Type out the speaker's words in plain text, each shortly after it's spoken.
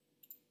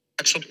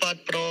Ek is op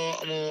pad, bro,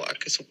 almal,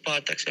 ek is op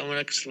pad, ek is jammer,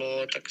 ek is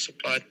laat, ek is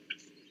op pad.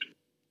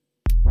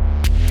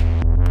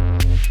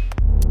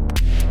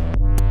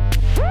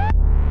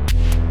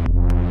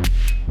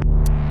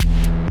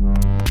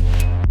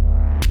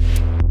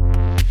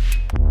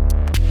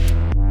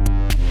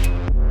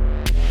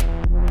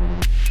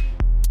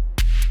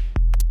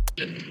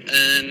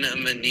 In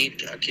 'n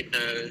minuut, ek het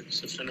nou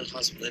so vinnig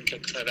as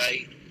moontlik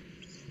gery.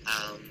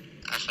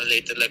 Ek gaan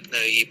letterlik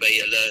nou hier by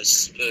julle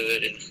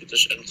spur en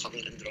goeders ingang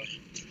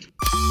indraai.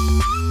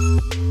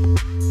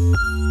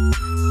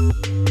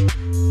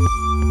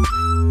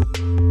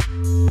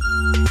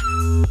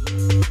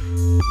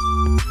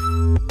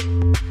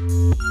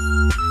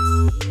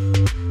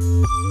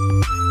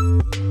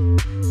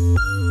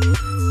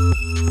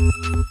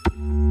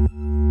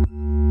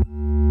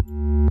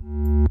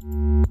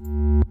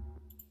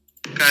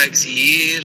 Ek sien